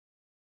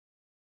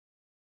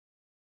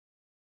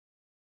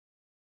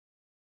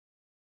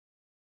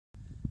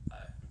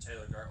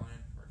Taylor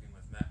Gartland, working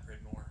with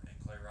Pridmore and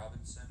Clay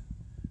Robinson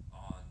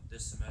on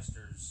this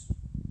semester's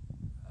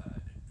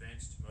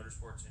Advanced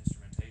Motorsports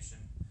Instrumentation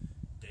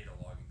data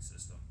logging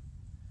system.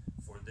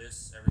 For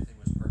this, everything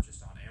was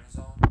purchased on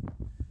Amazon.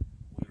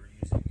 We were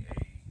using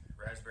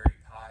a Raspberry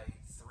Pi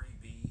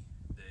 3B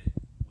that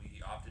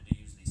we opted to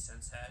use the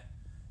Sensehat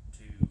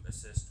to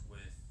assist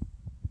with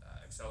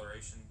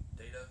acceleration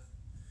data,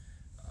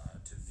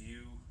 to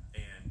view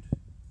and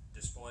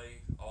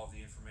display all of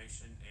the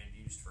information and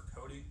used for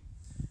coding.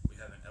 We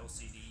have an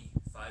LCD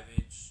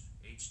 5-inch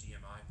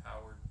HDMI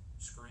powered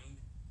screen,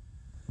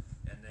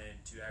 and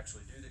then to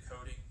actually do the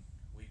coding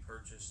we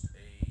purchased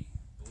a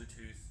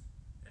Bluetooth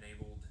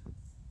enabled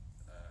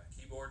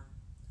keyboard,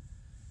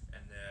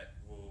 and that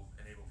will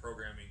enable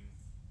programming.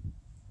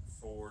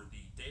 For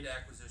the data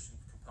acquisition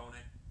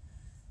component,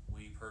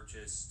 we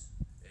purchased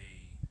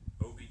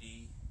a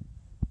OBD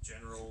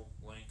general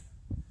link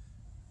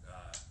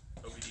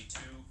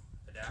OBD-II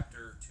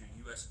adapter to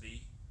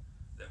USB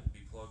that will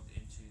be plugged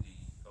into the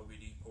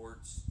OBD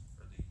ports,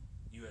 or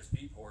the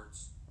USB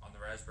ports, on the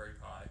Raspberry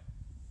Pi.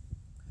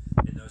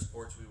 In those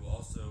ports we will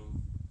also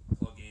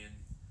plug in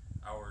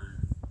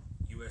our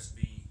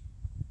USB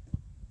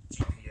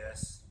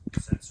GPS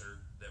sensor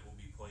that will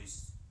be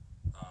placed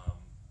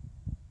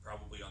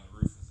probably on the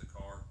roof of the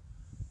car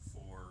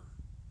for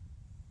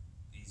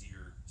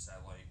easier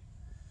satellite.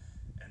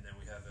 And then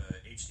we have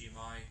a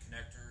HDMI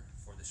connector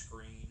for the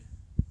screen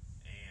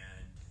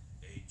and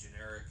a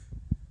generic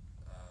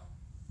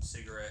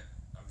cigarette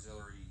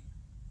auxiliary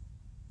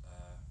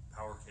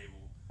power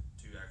cable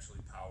to actually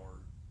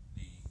power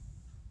the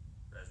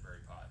Raspberry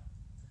Pi.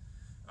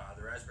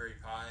 The Raspberry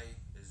Pi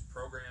is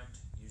programmed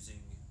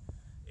using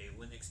a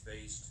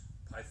Linux-based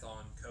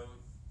Python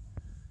code.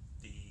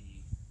 The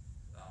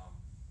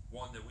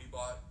one that we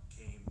bought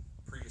came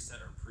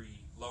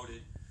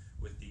pre-loaded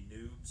with the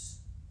Noobs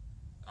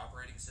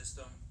operating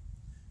system.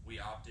 We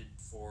opted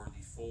for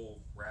the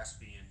full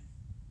Raspbian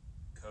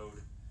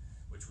code,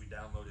 which we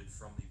downloaded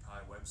from the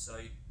Pi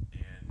website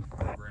and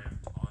programmed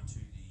onto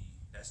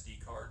the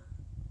SD card.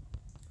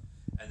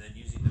 And then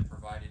using the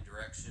provided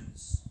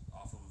directions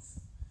off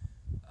of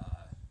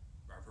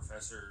our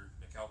Professor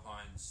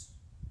McAlpine's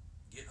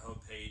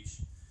GitHub page,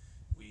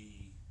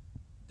 we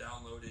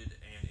downloaded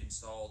and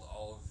installed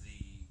all of the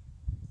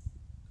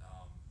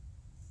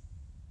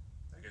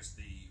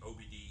the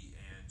OBD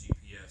and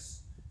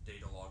GPS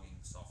data logging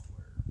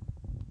software.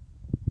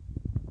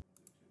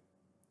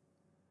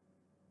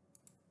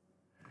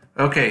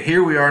 Okay,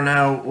 here we are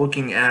now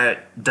looking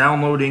at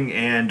downloading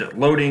and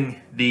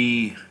loading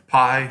the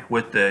Pi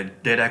with the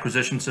data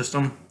acquisition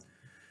system.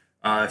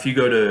 If you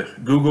go to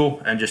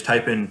Google and just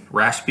type in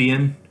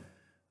Raspbian,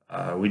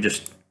 we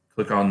just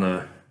click on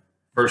the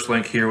first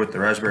link here with the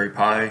Raspberry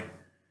Pi,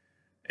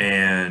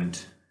 and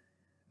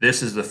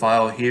this is the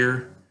file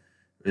here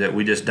that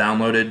we just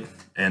downloaded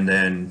and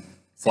then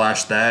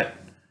flashed that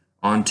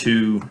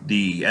onto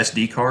the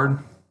SD card.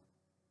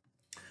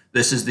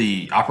 This is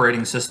the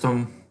operating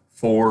system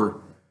for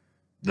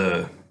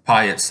the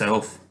Pi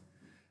itself,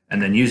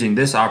 and then using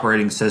this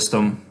operating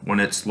system, when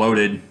it's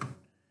loaded,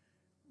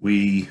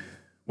 we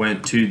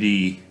went to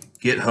the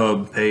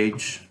GitHub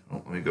page.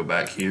 Let me go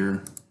back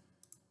here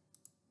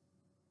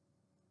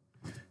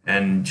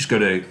and just go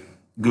to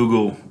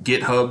Google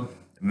GitHub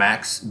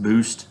Max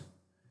Boost,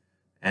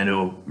 and it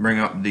will bring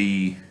up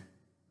the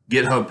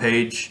GitHub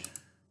page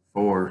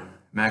for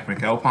Mac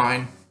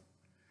McAlpine.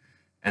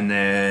 And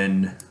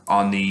then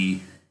on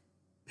the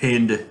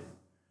pinned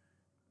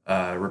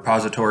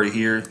repository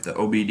here, the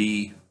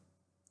OBD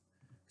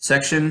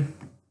section,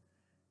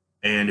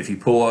 and if you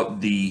pull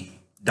up the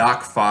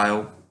doc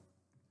file,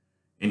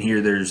 in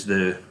here there's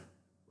the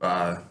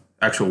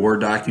actual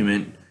Word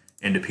document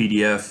and a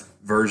PDF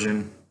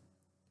version.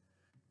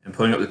 And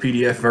pulling up the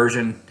PDF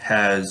version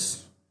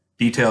has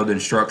detailed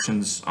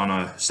instructions on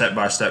a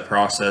step-by-step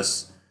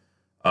process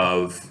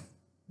of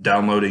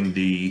downloading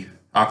the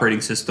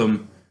operating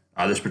system.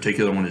 This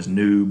particular one is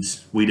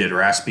Noobs. We did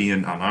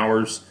Raspbian on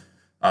ours.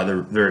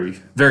 They're very,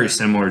 very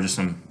similar, just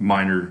some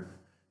minor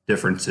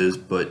differences,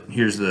 but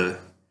here's the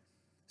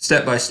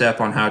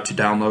step-by-step on how to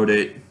download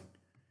it,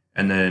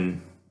 and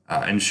then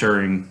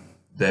ensuring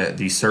that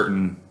the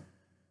certain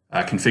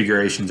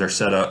configurations are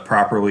set up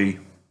properly.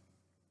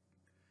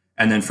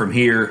 And then from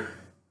here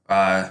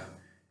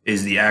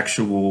is the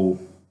actual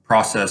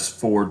process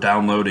for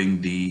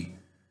downloading the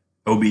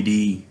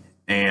OBD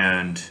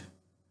and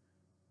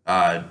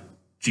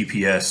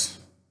GPS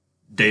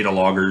data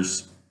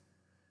loggers,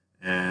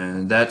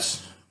 and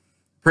that's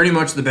pretty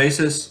much the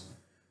basis.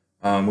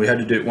 We had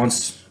to do,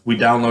 once we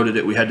downloaded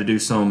it, we had to do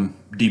some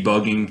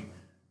debugging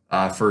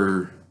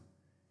for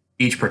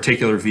each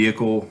particular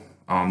vehicle.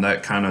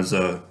 That kind of is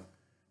a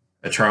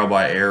trial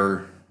by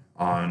error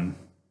on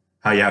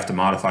how you have to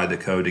modify the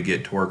code to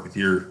get to work with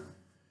your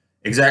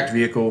exact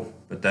vehicle,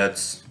 but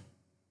that's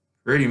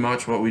pretty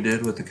much what we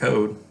did with the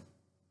code.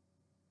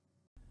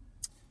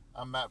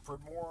 I'm Matt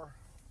Pridmore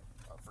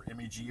for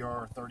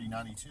MEGR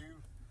 3092,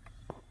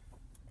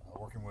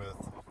 working with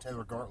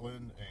Taylor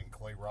Gartland and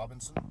Clay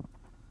Robinson.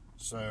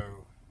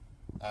 So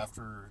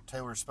after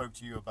Taylor spoke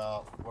to you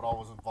about what all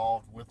was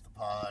involved with the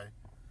Pi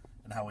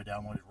and how we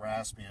downloaded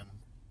Raspbian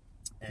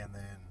and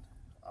then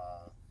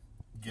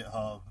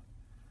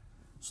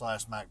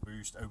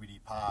GitHub/MacBoost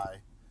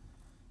OBD-Pi.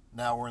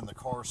 Now we're in the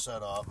car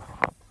setup.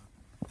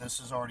 This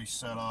is already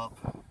set up.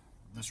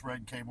 This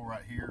red cable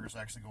right here is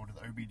actually going to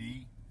the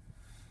OBD.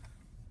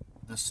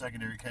 This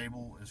secondary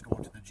cable is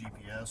going to the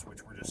GPS,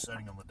 which we're just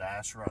setting on the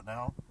dash right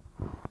now.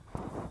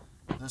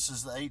 This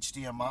is the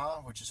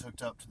HDMI, which is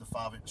hooked up to the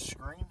 5-inch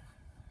screen.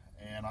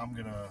 And I'm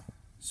going to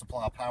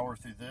supply power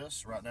through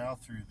this right now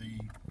through the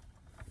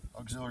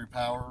auxiliary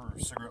power or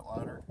cigarette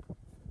lighter.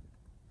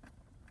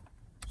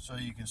 So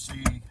you can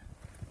see the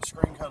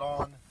screen cut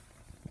on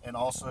and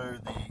also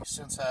the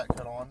Sensehat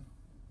cut on.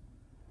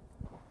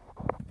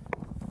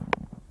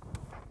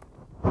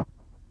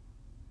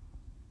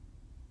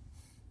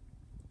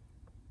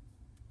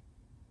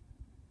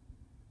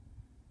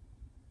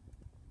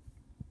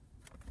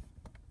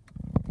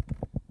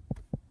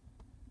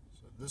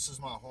 So this is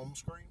my home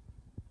screen.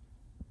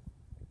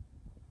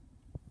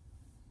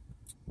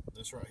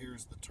 This right here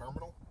is the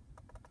terminal.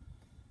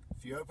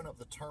 If you open up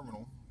the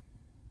terminal,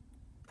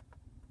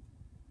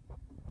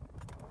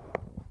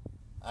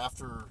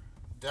 after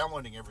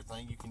downloading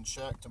everything, you can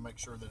check to make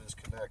sure that it's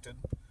connected.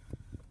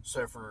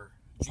 So for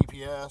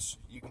GPS,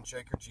 you can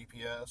check your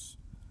GPS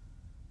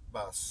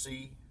by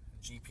C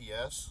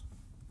GPS.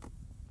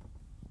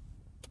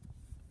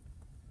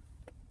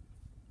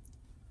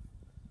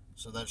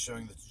 So that's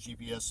showing that the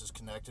GPS is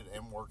connected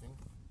and working.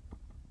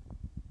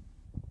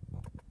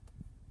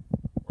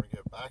 We're going to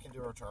get back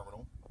into our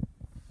terminal.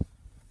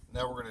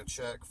 Now we're going to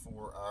check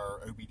for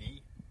our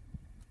OBD.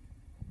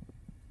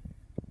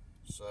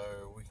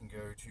 So we can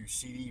go to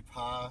cd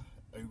pi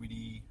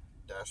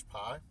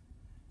OBD-Pi,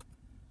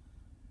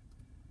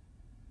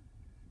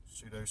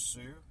 sudo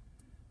su,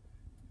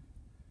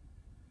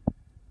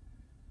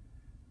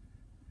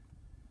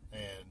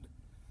 and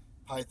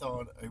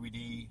Python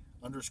OBD_GUI.py.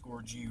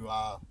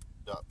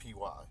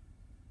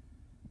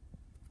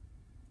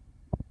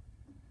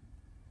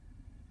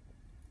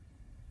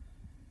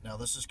 Now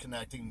this is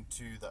connecting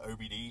to the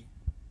OBD.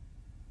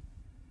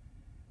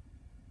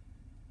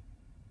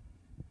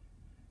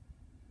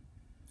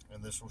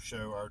 And this will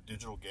show our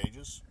digital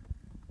gauges.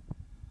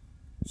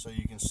 So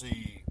you can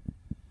see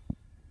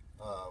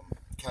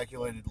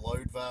calculated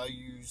load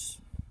values,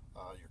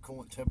 your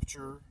coolant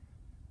temperature,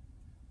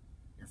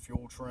 your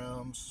fuel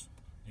trims.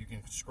 You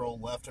can scroll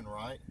left and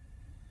right.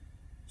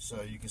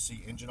 So you can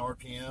see engine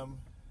RPM.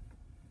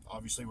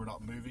 Obviously we're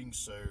not moving,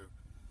 so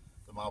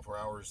the mile per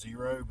hour is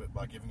 0, but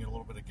by giving it a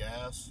little bit of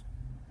gas,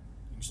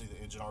 you can see the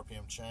engine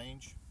RPM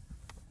change.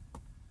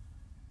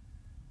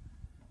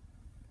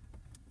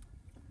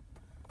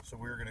 So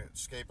we're going to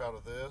escape out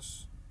of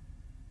this.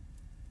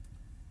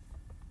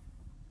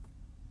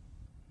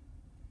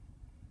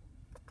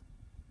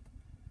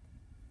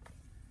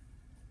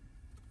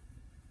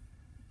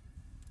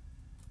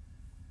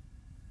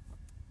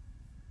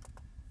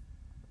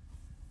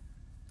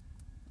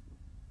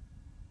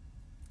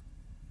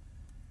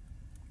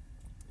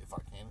 If I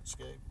can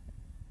escape.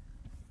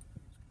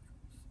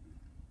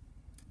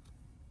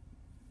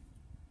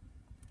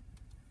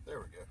 There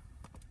we go.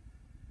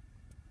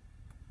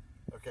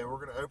 Okay,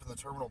 we're going to open the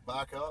terminal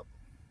back up.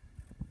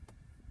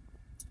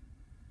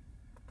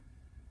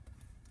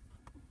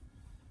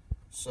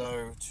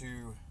 So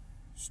to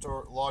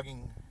start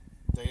logging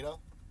data,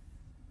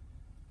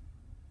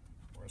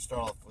 we're going to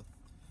start off with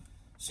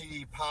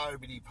cd pi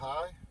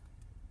OBD-Pi.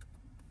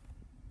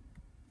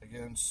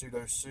 Again,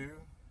 sudo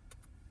su.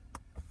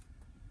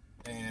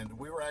 And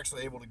we were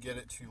actually able to get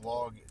it to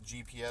log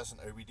GPS and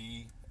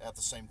OBD at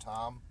the same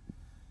time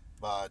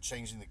by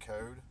changing the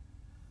code.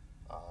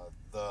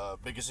 The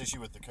biggest issue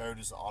with the code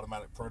is the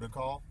automatic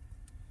protocol.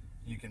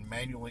 You can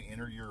manually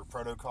enter your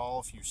protocol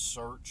if you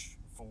search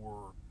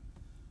for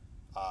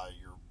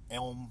your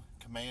Elm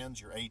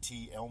commands, your AT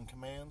Elm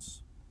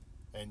commands,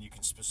 and you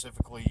can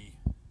specifically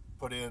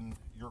put in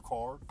your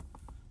card.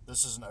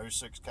 This is an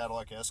 06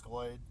 Cadillac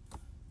Escalade.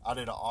 I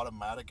did an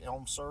automatic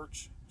Elm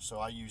search, so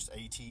I used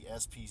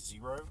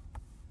ATSP0,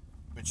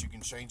 but you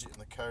can change it in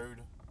the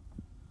code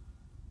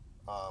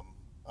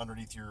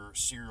underneath your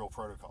serial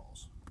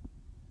protocols.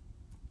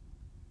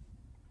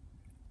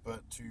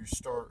 But to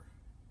start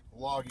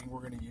logging,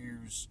 we're going to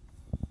use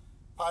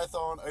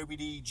Python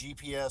OBD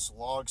GPS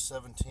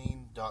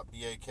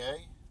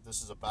log17.bak.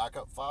 This is a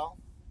backup file.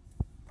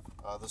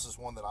 This is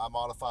one that I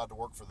modified to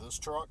work for this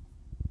truck.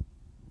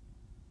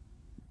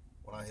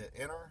 When I hit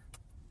enter,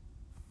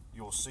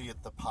 you'll see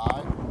at the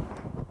Pi,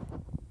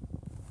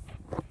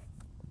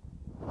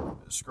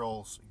 it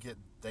scrolls get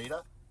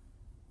data.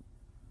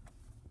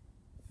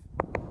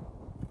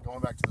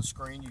 Going back to the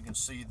screen, you can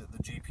see that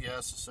the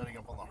GPS is setting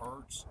up on the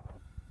Hertz.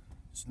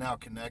 It's now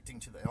connecting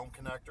to the Elm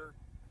connector,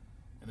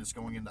 and it's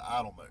going into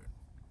idle mode.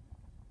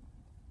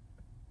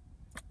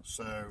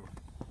 So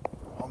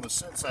on the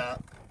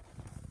Sensehat,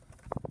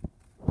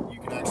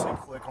 you can actually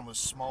click on this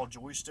small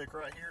joystick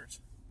right here.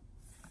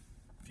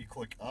 If you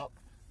click up,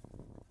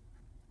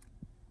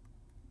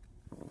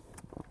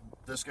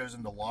 this goes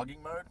into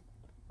logging mode.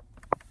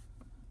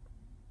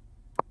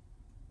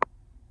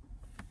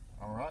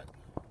 Alright,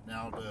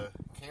 now to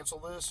cancel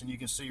this, and you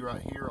can see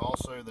right here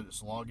also that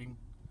it's logging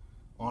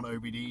on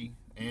OBD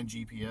and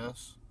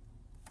GPS.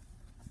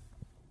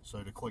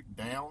 So to click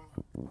down,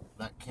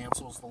 that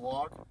cancels the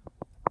log.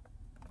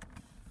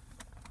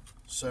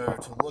 So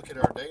to look at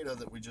our data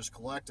that we just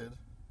collected,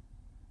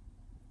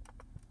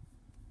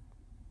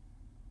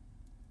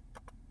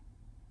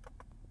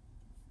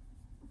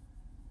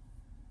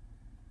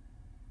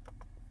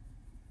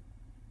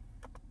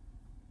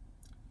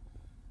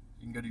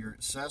 you can go to your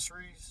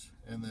accessories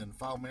and then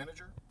file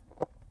manager.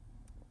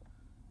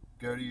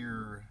 Go to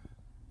your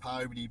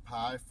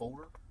OBD-II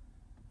folder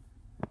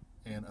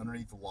and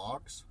underneath the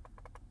logs,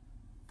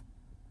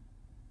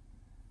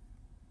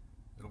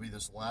 it'll be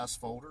this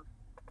last folder.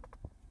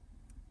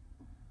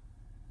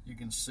 You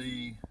can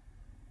see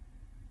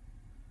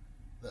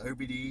the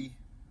OBD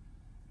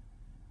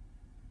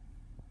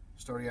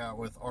starting out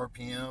with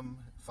RPM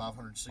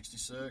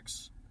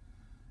 566.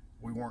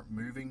 We weren't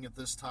moving at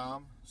this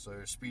time, so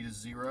speed is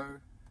 0.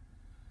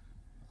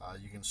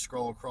 You can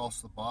scroll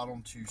across the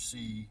bottom to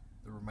see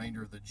the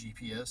remainder of the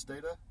GPS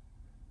data.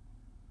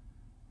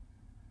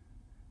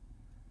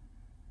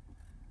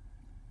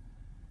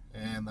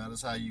 And that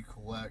is how you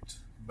collect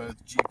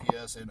both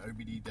GPS and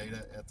OBD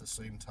data at the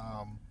same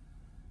time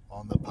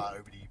on the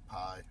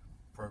OBD-II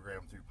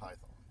program through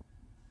Python.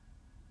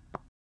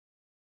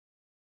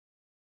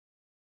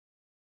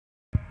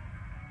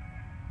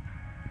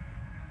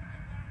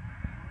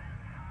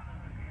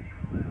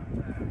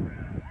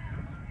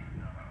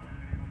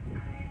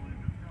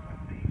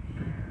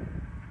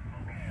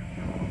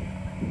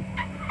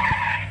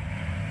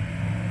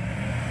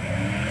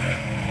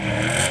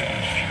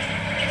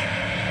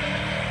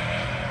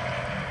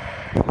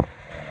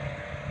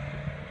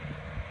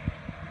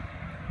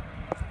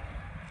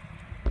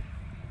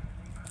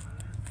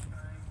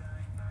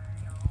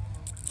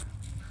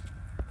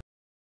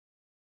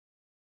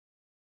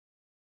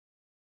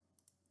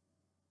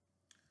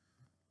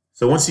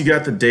 So once you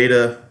got the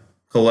data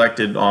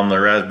collected on the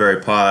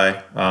Raspberry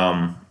Pi,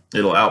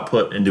 it'll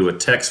output into a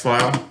text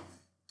file,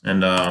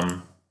 and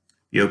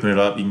you open it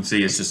up, you can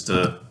see it's just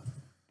a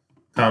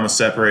comma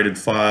separated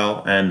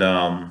file,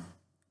 and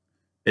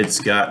it's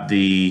got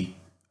the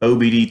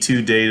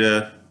OBD-II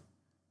data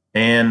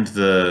and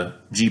the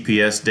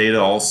GPS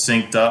data all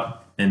synced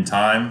up in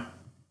time.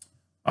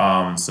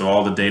 So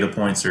all the data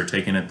points are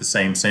taken at the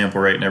same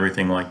sample rate and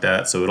everything like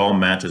that, so it all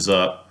matches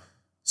up.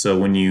 So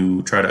when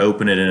you try to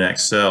open it in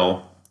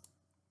Excel,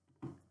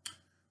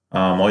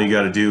 all you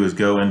got to do is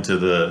go into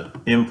the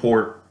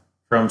import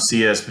from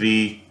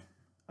CSV,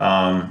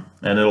 and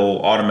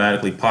it'll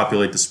automatically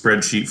populate the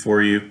spreadsheet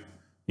for you.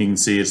 You can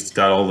see it's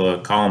got all the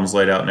columns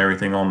laid out and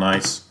everything all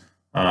nice.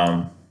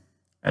 And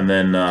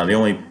then the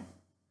only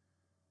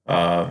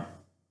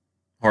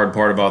hard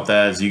part about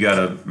that is you got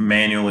to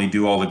manually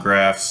do all the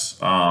graphs,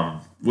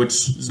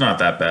 which is not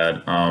that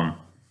bad.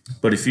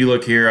 But if you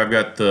look here, I've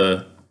got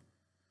the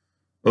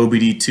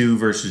OBD-II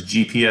versus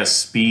GPS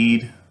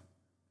speed,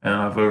 and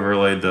I've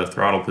overlaid the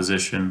throttle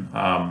position.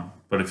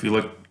 But if you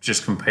look,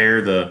 just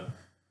compare the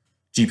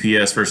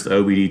GPS versus the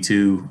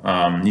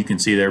OBD-II, you can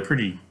see they're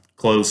pretty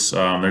close.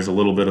 There's a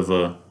little bit of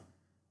a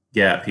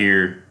gap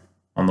here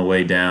on the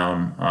way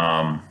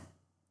down.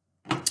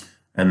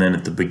 And then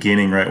at the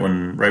beginning,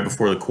 right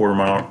before the quarter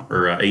mile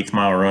or eighth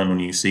mile run,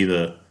 when you see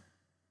the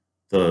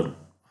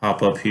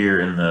hop up here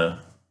in the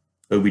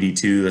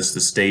OBD-II, that's the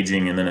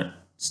staging, and then it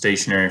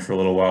stationary for a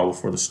little while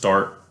before the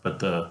start, but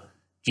the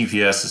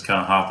GPS is kind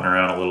of hopping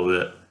around a little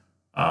bit.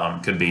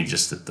 Could be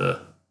just that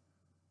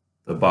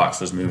the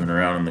box was moving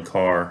around in the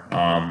car.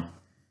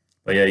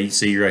 But yeah, you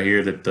see right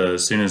here that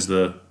as soon as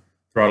the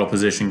throttle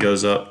position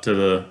goes up to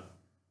the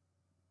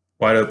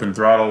wide open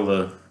throttle,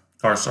 the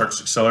car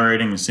starts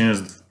accelerating. As soon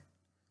as the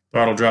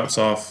throttle drops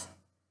off,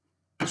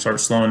 it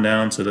starts slowing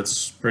down. So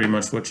that's pretty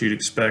much what you'd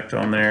expect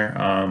on there.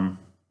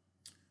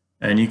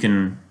 And you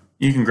can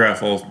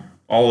graph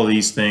all of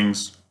these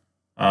things,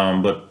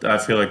 but I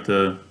feel like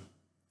the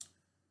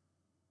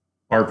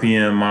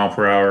RPM, mile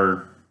per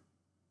hour,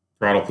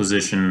 throttle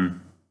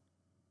position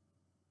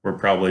were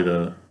probably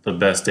the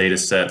best data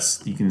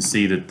sets. You can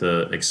see that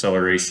the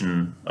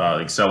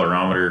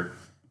accelerometer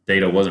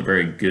data wasn't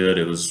very good.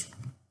 It was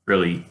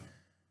really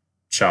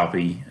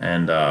choppy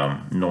and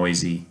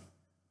noisy,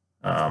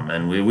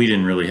 and we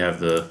didn't really have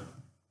the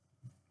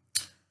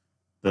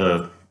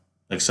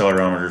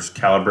accelerometers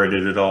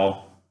calibrated at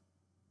all.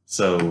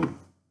 So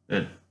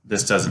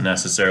this doesn't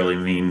necessarily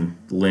mean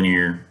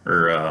linear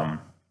or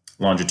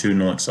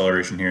longitudinal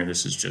acceleration here.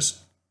 This is just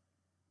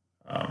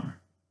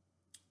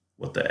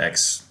what the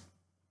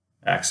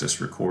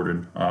x-axis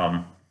recorded.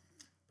 But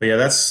yeah,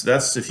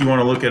 that's if you want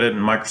to look at it in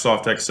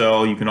Microsoft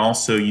Excel. You can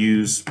also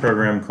use a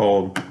program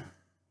called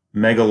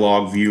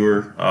Megalog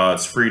Viewer.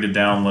 It's free to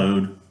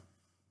download,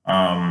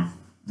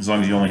 as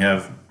long as you only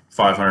have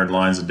 500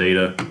 lines of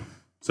data.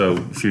 So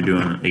if you're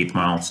doing eighth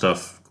mile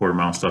stuff, quarter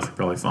mile stuff, you're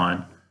probably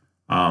fine.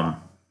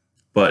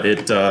 But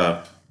it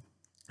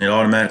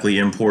automatically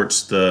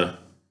imports the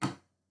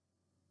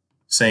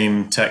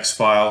same text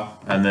file,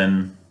 and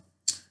then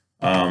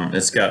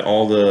it's got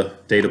all the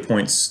data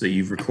points that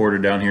you've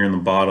recorded down here in the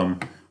bottom,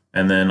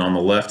 and then on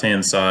the left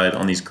hand side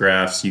on these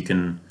graphs you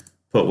can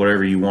put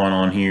whatever you want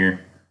on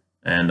here,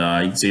 and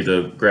you can see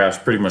the graph's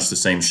pretty much the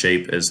same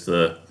shape as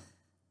the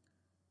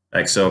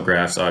Excel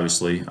graphs,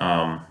 obviously.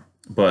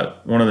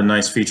 But one of the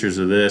nice features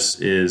of this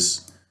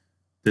is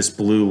this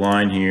blue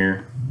line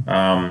here.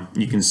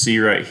 You can see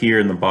right here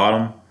in the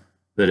bottom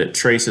that it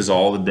traces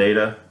all the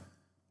data.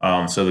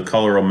 So the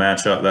color will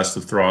match up. That's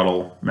the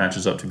throttle,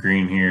 matches up to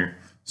green here.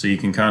 So you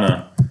can kind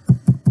of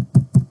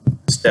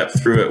step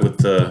through it with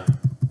the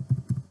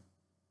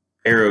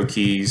arrow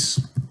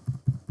keys,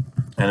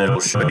 and it'll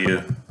show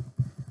you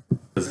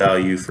the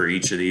value for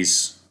each of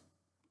these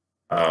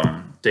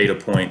data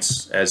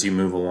points as you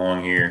move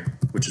along here,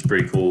 which is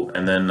pretty cool.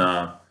 And then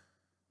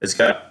it's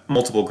got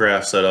multiple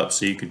graphs set up,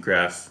 so you could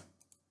graph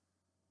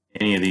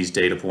any of these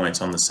data points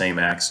on the same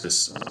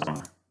axis.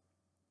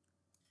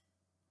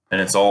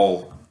 And it's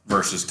all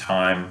versus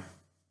time.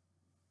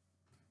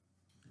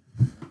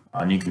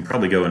 And you can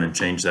probably go in and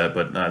change that,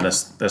 but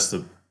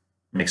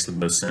makes the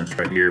most sense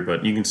right here.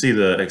 But you can see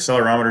the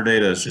accelerometer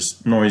data is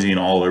just noisy and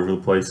all over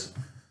the place.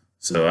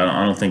 So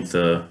I don't think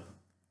the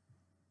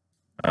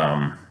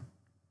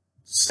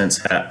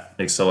Sensehat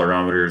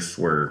accelerometers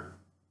were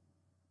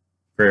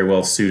very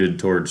well suited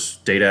towards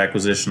data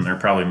acquisition. They're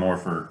probably more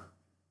for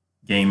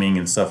gaming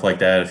and stuff like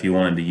that. If you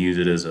wanted to use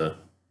it as a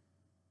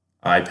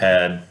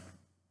iPad,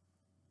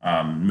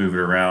 move it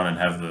around and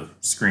have the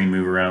screen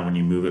move around when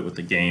you move it with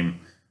the game,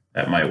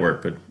 that might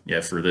work. But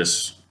yeah, for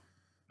this,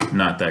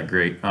 not that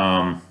great.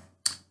 And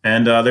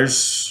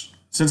since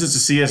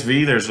it's a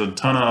CSV, there's a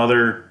ton of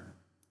other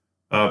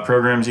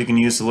programs you can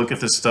use to look at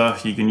this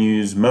stuff. You can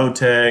use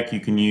Motec, you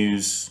can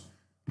use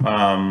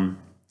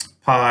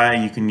Pi,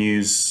 you can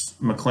use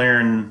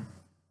McLaren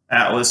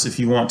Atlas if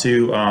you want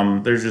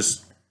to. There's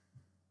just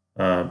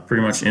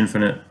pretty much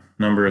infinite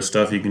number of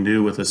stuff you can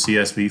do with a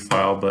CSV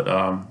file,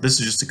 but this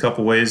is just a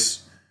couple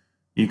ways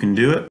you can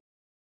do it.